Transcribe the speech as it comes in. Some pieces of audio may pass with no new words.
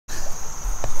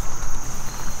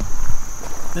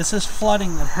This is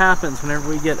flooding that happens whenever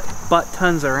we get butt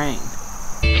tons of rain.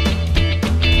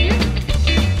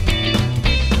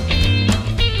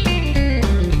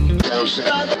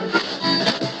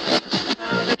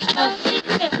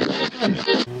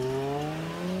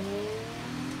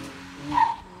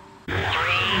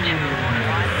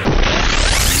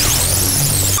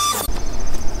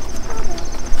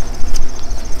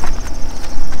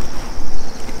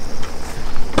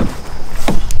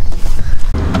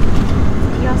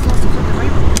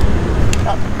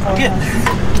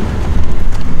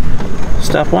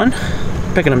 Step one,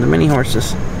 picking up the mini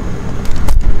horses.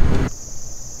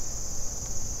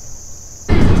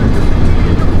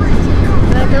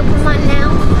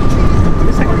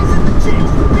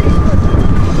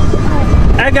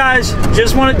 Hey guys,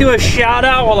 just want to do a shout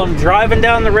out while I'm driving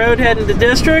down the road heading to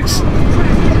districts.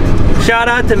 Shout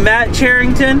out to Matt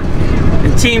Charrington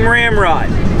and Team Ramrod.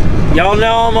 Y'all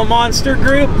know I'm a monster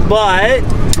group, but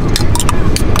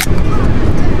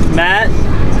Matt,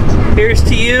 here's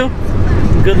to you.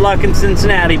 Good luck in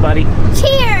Cincinnati, buddy.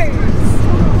 Cheers!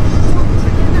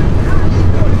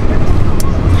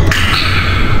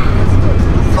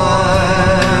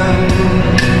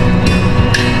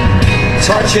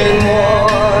 Touching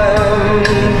warm,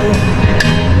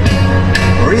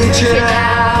 reaching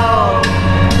out,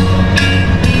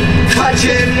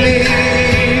 touching me,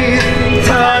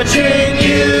 touching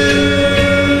you.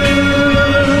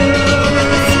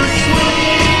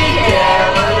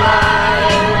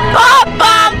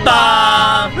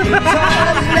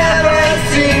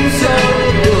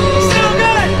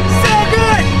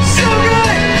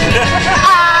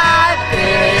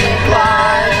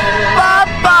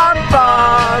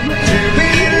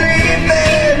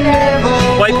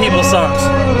 Songs.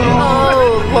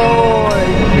 Oh Lord,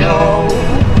 no.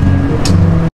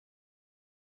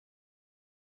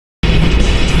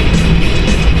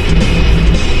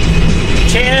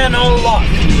 Channel lock.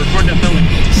 We're recording a filming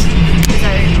piece. Is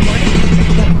that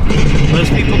recording?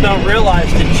 Most people don't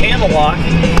realize that channel lock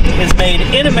is made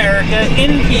in America,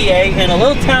 in PA, in a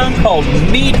little town called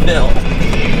Meadville.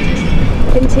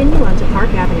 Continue onto Park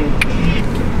Avenue.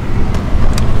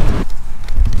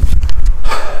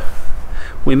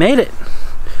 We made it.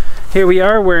 Here we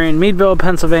are, we're in Meadville,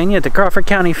 Pennsylvania at the Crawford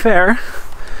County Fair.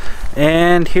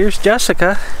 And here's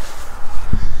Jessica.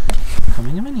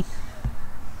 Coming a mini.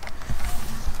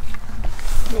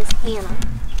 Miss Hannah.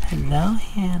 Hello,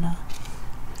 Hannah.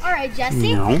 Alright,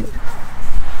 Jesse. No.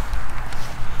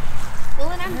 Well,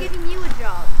 then I'm giving you a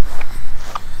job.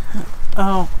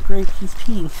 Oh, great, he's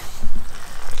peeing.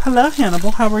 Hello,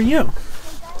 Hannibal, how are you?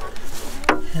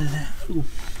 Hello.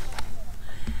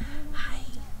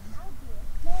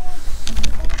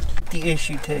 The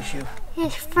issue tissue.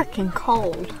 It's freaking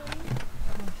cold.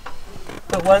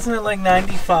 But wasn't it like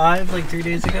 95 like 3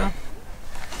 days ago?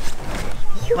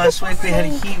 Last week we had a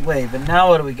heat wave, and now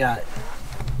what do we got?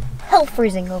 Hell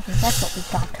freezing over. That's what we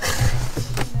got.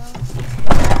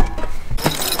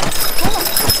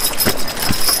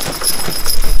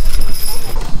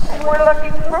 We're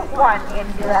looking for one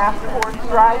in draft horse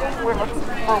riding. We're looking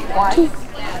for one.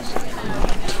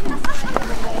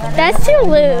 That's too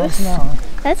loose.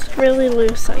 That's really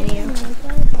loose on you.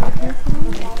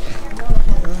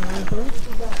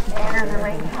 Enter the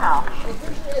ring house.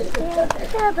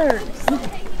 Feathers.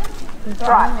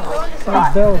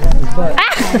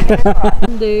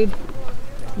 Dude,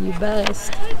 you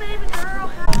best.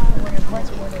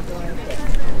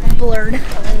 Blurred.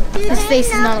 His face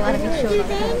is not allowed to be shown. Do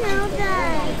they know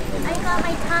that I got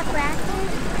my top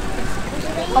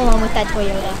racket? Along with that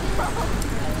Toyota.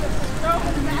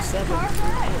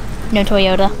 No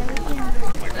Toyota.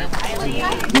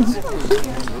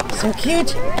 So cute.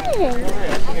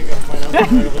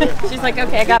 She's like,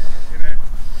 okay, I got.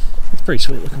 It's pretty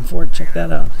sweet looking Ford. Check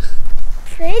that out.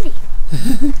 Pretty.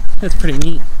 That's pretty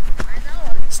neat.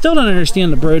 Still don't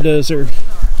understand the Brodozer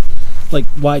like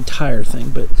wide tire thing,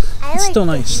 but it's still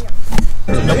nice.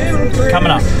 Nope.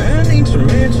 Coming up.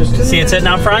 See it sitting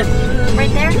out front?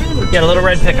 Right there? Yeah, a little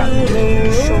red pickup.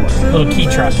 Little key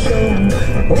truck.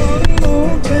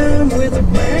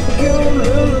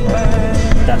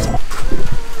 That's all.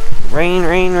 Rain,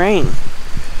 rain, rain.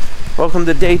 Welcome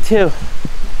to day 2.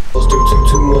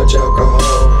 Too much alcohol.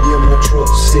 Yeah, my truck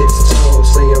sits tall.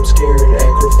 Say I'm scaring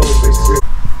acrophobics.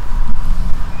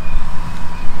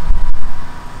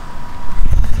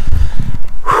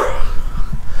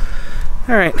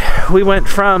 Alright, we went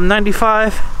from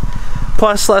 95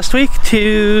 plus last week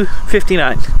to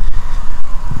 59.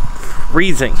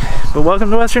 Freezing. But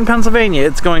welcome to Western Pennsylvania.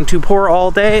 It's going to pour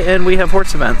all day and we have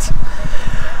horse events.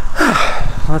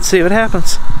 Let's see what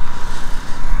happens.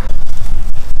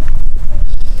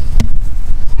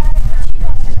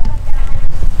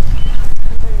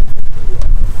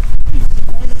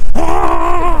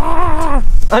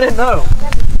 I didn't know.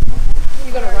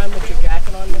 You gonna run with your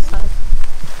jacket on this time?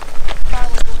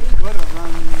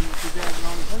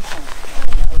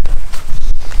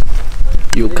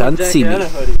 You can't see me.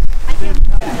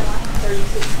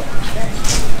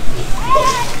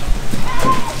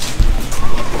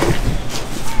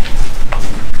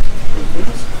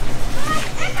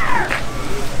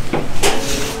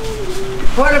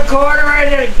 Put a quarter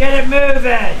in it and get it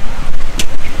moving.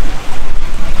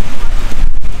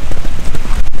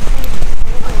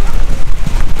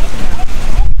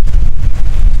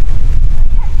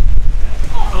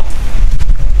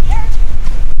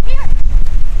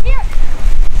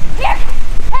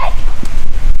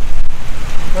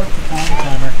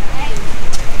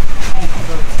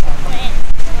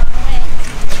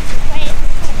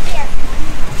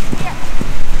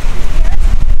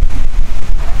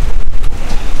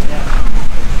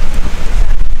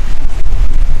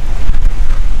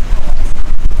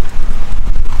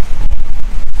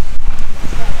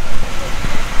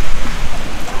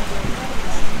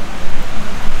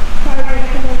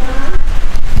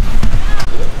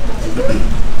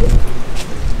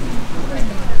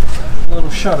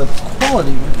 Shot of quality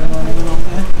we've been running all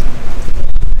day.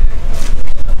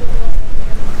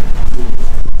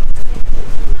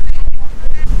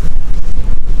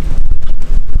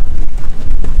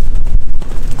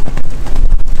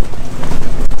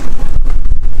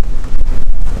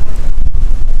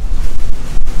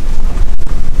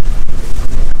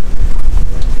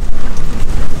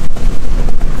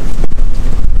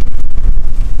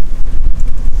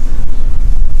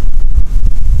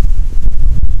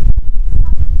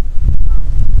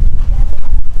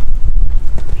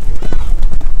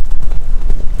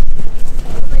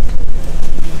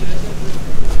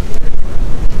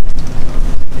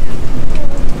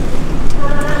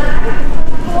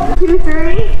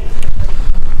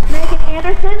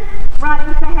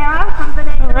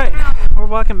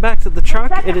 Walking back to the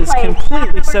truck, it is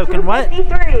completely soaking wet.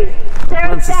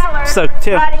 Lens is soaked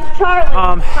too.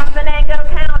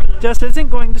 Just isn't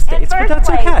going to States, but that's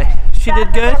okay. She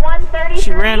did good.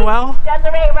 She ran well.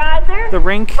 The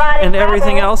rink and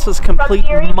everything else was complete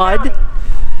mud.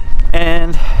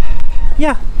 And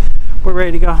yeah, we're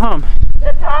ready to go home.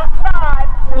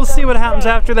 We'll see what happens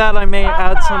after that. I may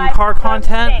add some car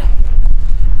content.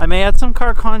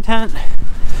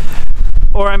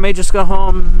 Or I may just go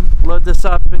home, load this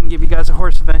up, and give you guys a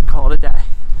horse event, call it a day.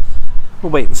 We'll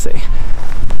wait and see.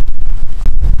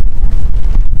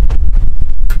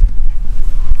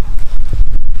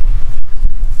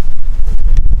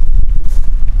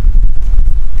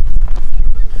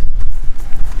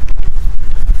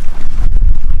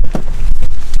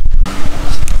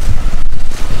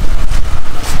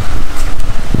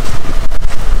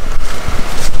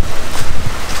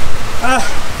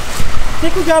 I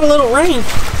think we got a little rain.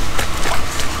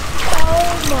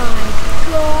 Oh my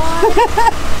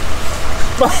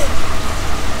god.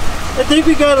 I think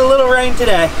we got a little rain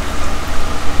today.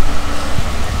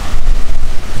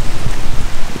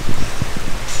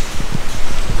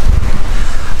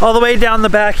 All the way down the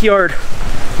backyard.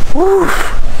 Woo. All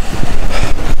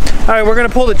right, we're gonna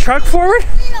pull the truck forward.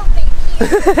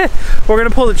 We're gonna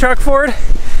pull the truck forward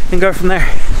and go from there.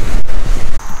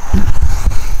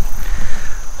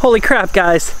 Holy crap,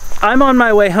 guys. I'm on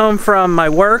my way home from my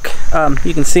work.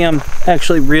 You can see I'm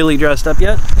actually really dressed up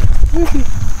yet.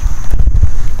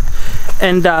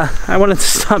 And I wanted to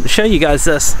stop and show you guys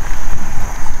this.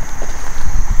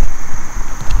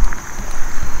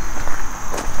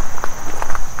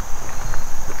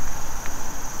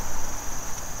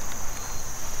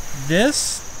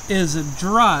 This is a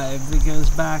drive that goes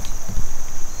back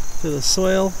to the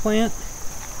soil plant.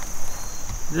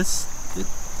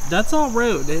 That's all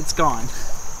road, it's gone.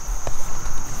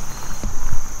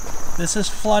 This is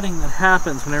flooding that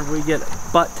happens whenever we get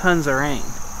butt tons of rain.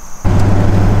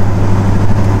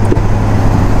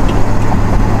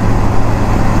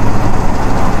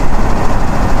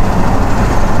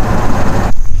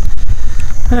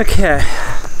 Okay,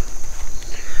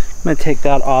 I'm gonna take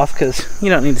that off because you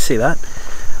don't need to see that.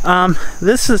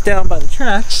 This is down by the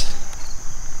tracks,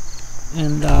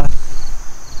 and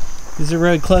these are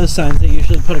road closed signs they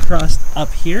usually put across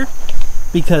up here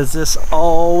because this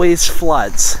always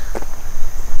floods.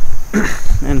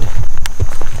 And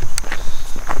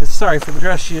sorry for the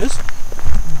dress shoes,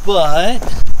 but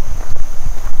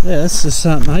this is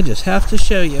something I just have to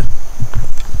show you.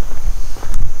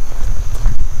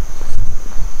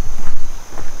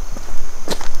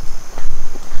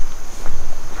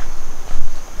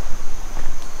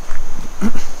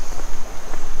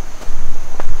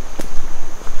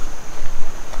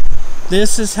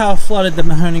 This is how flooded the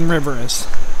Mahoning River is.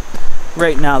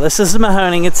 right now. This is the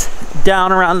Mahoning. It's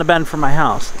down around the bend from my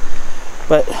house.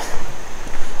 But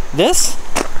this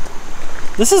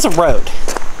is a road.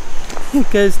 It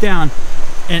goes down,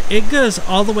 and it goes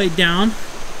all the way down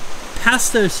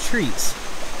past those trees.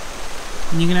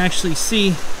 And you can actually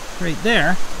see right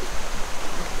there,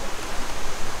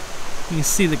 you can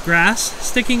see the grass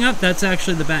sticking up. That's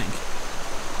actually the bank.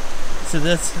 So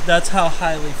that's how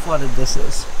highly flooded this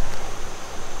is.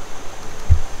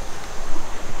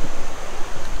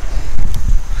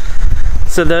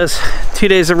 So those 2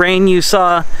 days of rain you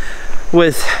saw at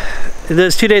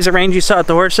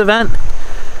the horse event,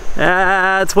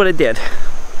 that's what it did.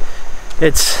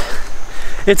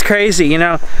 It's crazy, you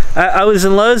know. I was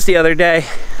in Lowe's the other day,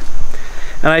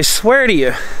 and I swear to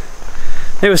you,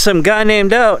 there was some guy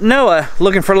named Noah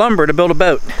looking for lumber to build a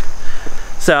boat.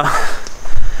 So, all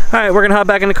right, we're gonna hop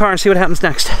back in the car and see what happens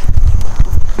next.